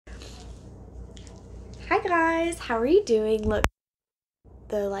Hi guys, how are you doing? Look,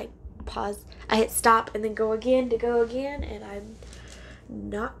 the pause. I hit stop and then go again to go again, and I'm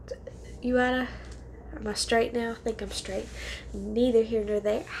knocked you out of. Am I straight now? I think I'm straight. Neither here nor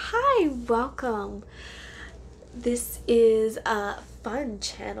there. Hi, welcome. This is a fun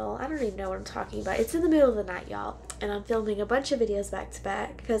channel. I don't even know what I'm talking about. It's in the middle of the night, y'all, and I'm filming a bunch of videos back to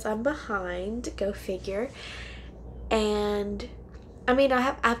back because I'm behind. Go figure. And I mean,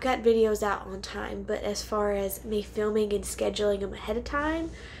 I've got videos out on time, but as far as me filming and scheduling them ahead of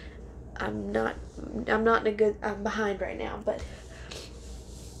time, I'm not in a good, I'm behind right now. But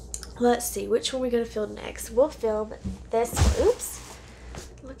let's see, which one we're gonna film next. We'll film this one. Oops,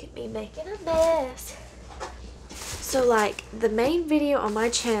 look at me making a mess. So like the main video on my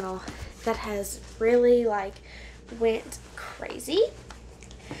channel that has really went crazy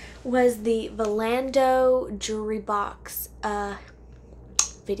was the Vlando jewelry box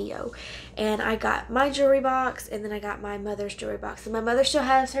video, and I got my jewelry box and then I got my mother's jewelry box, and my mother still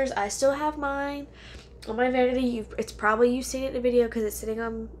has hers. I still have mine on my vanity. It's probably you've seen it in the video because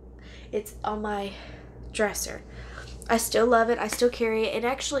it's on my dresser. I still love it. I still carry it,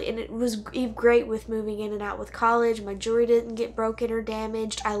 and it was great with moving in and out with college. My jewelry didn't get broken or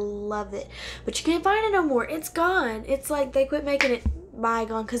damaged. I love it, but you can't find it no more. It's gone. It's like they quit making it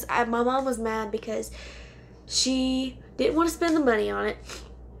bygone because my mom was mad because she didn't want to spend the money on it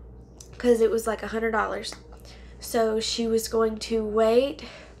because it was like $100. So she was going to wait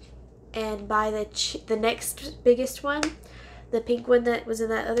and buy the next biggest one, the pink one that was in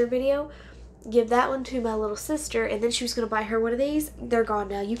that other video, give that one to my little sister, and then she was going to buy her one of these. They're gone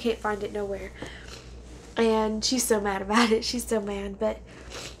now. You can't find it nowhere. And she's so mad about it. She's so mad. But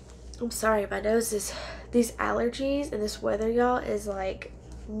I'm sorry, my nose is, these allergies and this weather, y'all, is like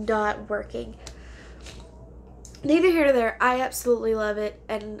not working. Neither here nor there. I absolutely love it,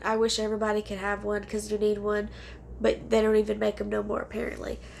 and I wish everybody could have one because you need one, but they don't even make them no more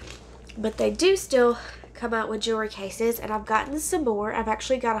apparently. But they do still come out with jewelry cases, and I've gotten some more. I've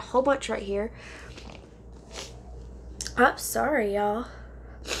actually got a whole bunch right here. I'm sorry, y'all.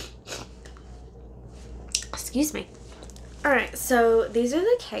 Excuse me. Alright, so these are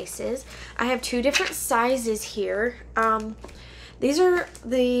the cases. I have two different sizes here. These are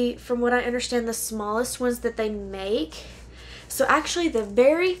from what I understand, the smallest ones that they make. So actually the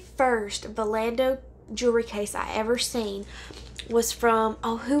very first Vlando jewelry case I ever seen was from,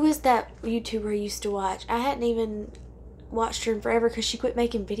 oh, who is that YouTuber I used to watch? I hadn't even watched her in forever because she quit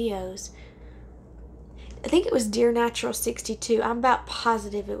making videos. I think it was Dear Natural 62. I'm about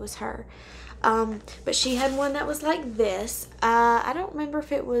positive it was her. But she had one that was like this. I don't remember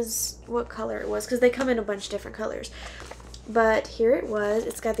if it was, what color it was, because they come in a bunch of different colors. But here it was.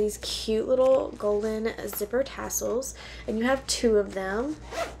 It's got these cute little golden zipper tassels, and you have two of them.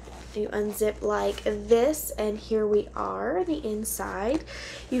 You unzip like this, and here we are, the inside.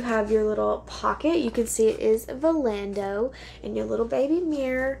 You have your little pocket. You can see it is Vlando, and your little baby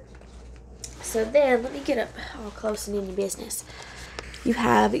mirror. So then, let me get up all close and in your business. You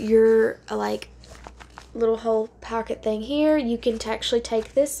have your little whole pocket thing here. You can actually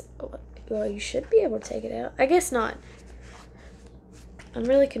take this. Well, you should be able to take it out. I guess not. I'm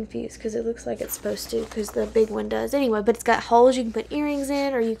really confused because it looks like it's supposed to, because the big one does. Anyway, but it's got holes you can put earrings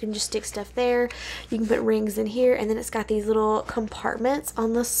in, or you can just stick stuff there. You can put rings in here, and then it's got these little compartments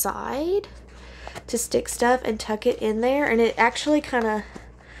on the side to stick stuff and tuck it in there. And it actually kind of,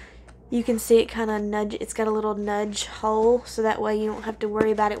 you can see it kind of nudge. It's got a little nudge hole, so that way you don't have to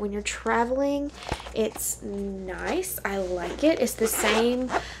worry about it when you're traveling. It's nice. I like it. It's the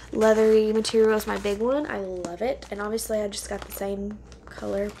same leathery material as my big one. I love it. And obviously I just got the same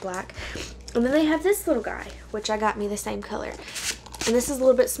color, black. And then they have this little guy, which I got me the same color. And this is a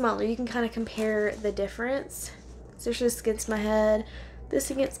little bit smaller. You can kind of compare the difference. So this against my head, this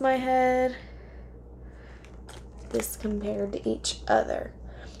against my head, this compared to each other.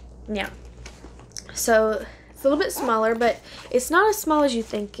 Yeah. So it's a little bit smaller, but it's not as small as you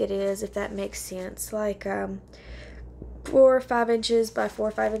think it is, if that makes sense. Like 4 or 5 inches by 4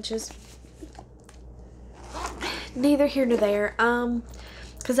 or 5 inches. Neither here nor there.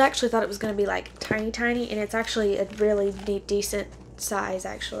 Because I actually thought it was going to be like tiny, and it's actually a really decent size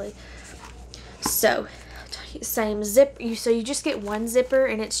actually. So same zip. So you just get one zipper,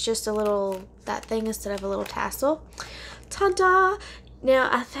 and it's just a little, that thing instead of a little tassel. Ta-da! Now,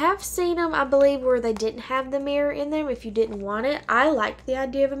 I have seen them, I believe, where they didn't have the mirror in them if you didn't want it. I liked the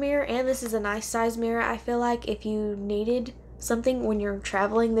idea of a mirror, and this is a nice size mirror, I feel like, if you needed something when you're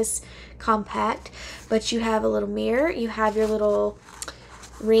traveling this compact. But you have a little mirror. You have your little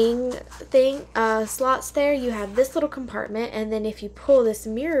ring thing slots there, you have this little compartment, and then if you pull this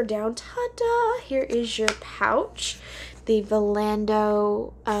mirror down, ta-da, here is your pouch. The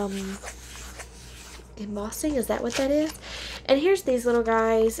Vlando embossing, is that what that is? And here's these little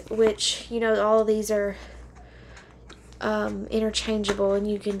guys, which, you know, all of these are interchangeable, and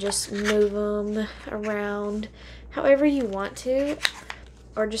you can just move them around however you want to,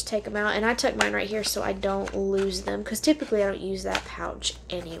 or just take them out. And I tuck mine right here so I don't lose them, because typically I don't use that pouch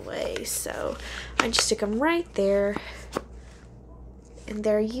anyway. So I just stick them right there, and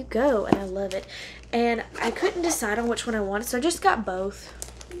there you go. And I love it. And I couldn't decide on which one I wanted, so I just got both.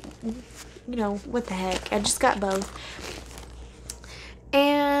 You know, what the heck, I just got both.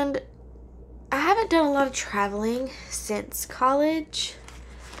 And I haven't done a lot of traveling since college,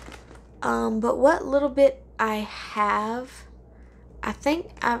 but what little bit I have, I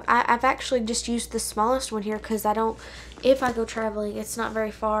think I've actually just used the smallest one here, because if I go traveling, it's not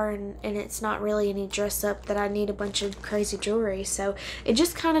very far, and it's not really any dress up that I need a bunch of crazy jewelry. So it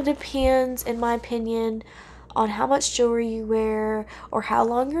just kind of depends, in my opinion, on how much jewelry you wear or how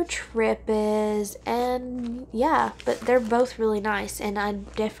long your trip is. And yeah, but they're both really nice, and I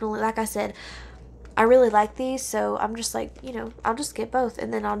definitely, like I said, I really like these, so I'm just like, you know, I'll just get both,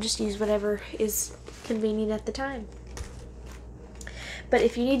 and then I'll just use whatever is convenient at the time. But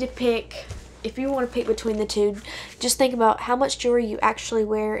if you need to pick, if you want to pick between the two, just think about how much jewelry you actually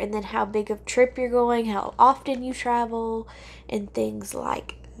wear, and then how big of a trip you're going, how often you travel, and things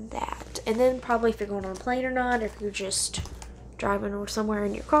like that. And then probably if you're going on a plane or not, if you're just driving or somewhere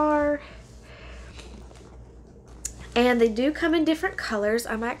in your car. And they do come in different colors.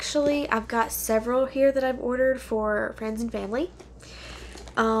 I've got several here that I've ordered for friends and family.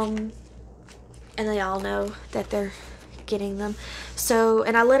 And they all know that they're getting them. So,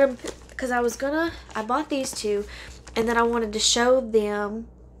 and I let them, because I bought these two, and then I wanted to show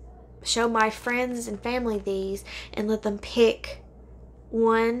my friends and family these, and let them pick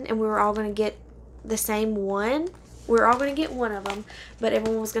one, and we were all going to get the same one. We were all going to get one of them, but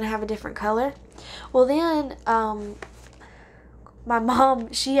everyone was going to have a different color. Well, then my mom,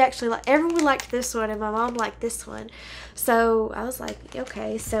 everyone liked this one, and my mom liked this one. So I was like,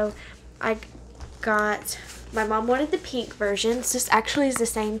 okay. So my mom wanted the pink version. This actually is the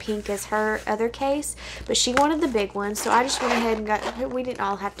same pink as her other case, but she wanted the big one. So I just went ahead and we didn't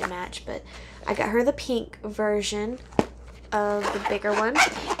all have to match, but I got her the pink version of the bigger one.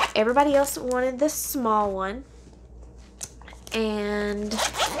 Everybody else wanted the small one. And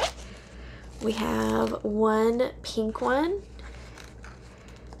we have one pink one.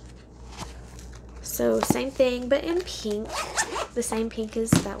 So same thing, but in pink. The same pink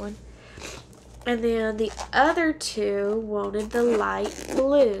as that one. And then the other two wanted the light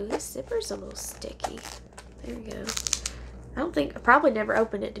blue. This zipper's a little sticky. There we go. I probably never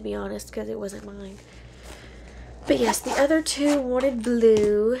opened it, to be honest, because it wasn't mine. But yes, the other two wanted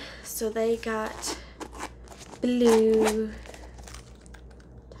blue, so they got blue.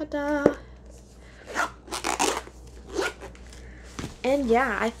 Ta-da! And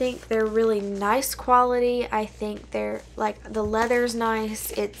yeah, I think they're really nice quality. I think they're, like, the leather's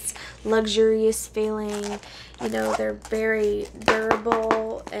nice. It's luxurious feeling. You know, they're very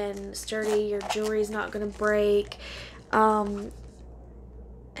durable and sturdy. Your jewelry's not going to break. And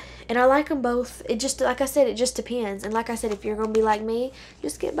I like them both. It just, like I said, it just depends. And like I said, if you're going to be like me,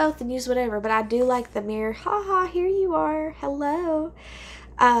 just get both and use whatever. But I do like the mirror. Ha, here you are. Hello.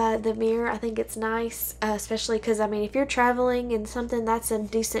 The mirror, I think it's nice, especially because, I mean, if you're traveling and something, that's a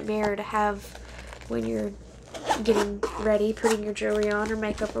decent mirror to have when you're getting ready, putting your jewelry on or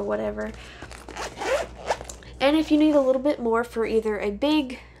makeup or whatever. And if you need a little bit more for either a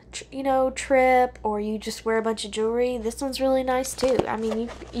big, you know, trip, or you just wear a bunch of jewelry, this one's really nice too. I mean,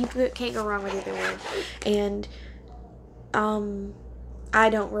 you can't go wrong with either one. And I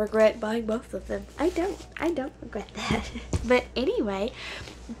don't regret buying both of them. I don't regret that. But anyway,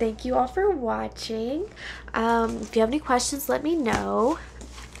 thank you all for watching. If you have any questions, let me know.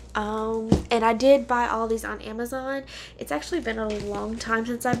 And I did buy all these on Amazon. It's actually been a long time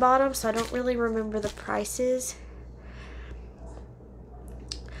since I bought them, so I don't really remember the prices.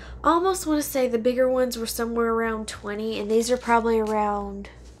 I almost want to say the bigger ones were somewhere around $20, and these are probably around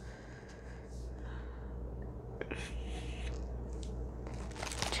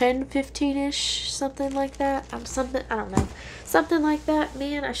 $10, $15-ish, something like that. I don't know. Something like that.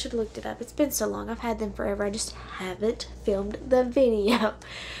 Man, I should have looked it up. It's been so long. I've had them forever. I just haven't filmed the video.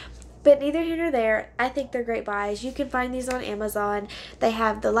 But neither here nor there. I think they're great buys. You can find these on Amazon. They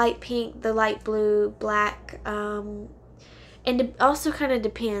have the light pink, the light blue, black, and it also kind of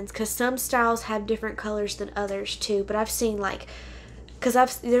depends, because some styles have different colors than others too. But I've seen like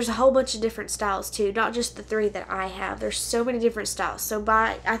because there's a whole bunch of different styles too, not just the 3 that I have. There's so many different styles. So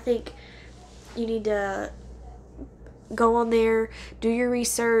I think you need to go on there, do your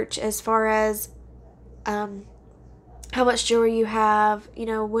research as far as how much jewelry you have, you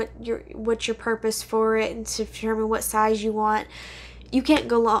know, what's your purpose for it, and to determine what size you want. You can't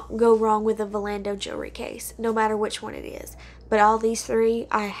go wrong with a Vlando jewelry case, no matter which one it is. But all these 3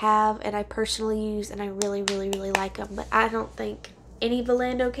 I have and I personally use, and I really, really, really like them. But I don't think any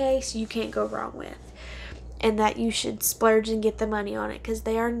Vlando case you can't go wrong with. And that you should splurge and get the money on it, because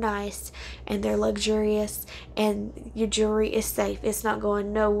they are nice and they're luxurious, and your jewelry is safe. It's not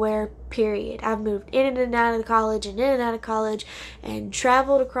going nowhere, period. I've moved in and out of college and in and out of college and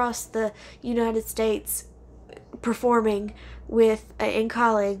traveled across the United States performing in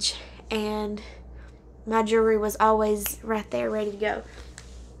college, and my jewelry was always right there ready to go.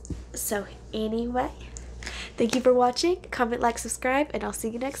 So anyway, thank you for watching. Comment, like, subscribe, and I'll see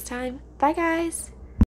you next time. Bye guys.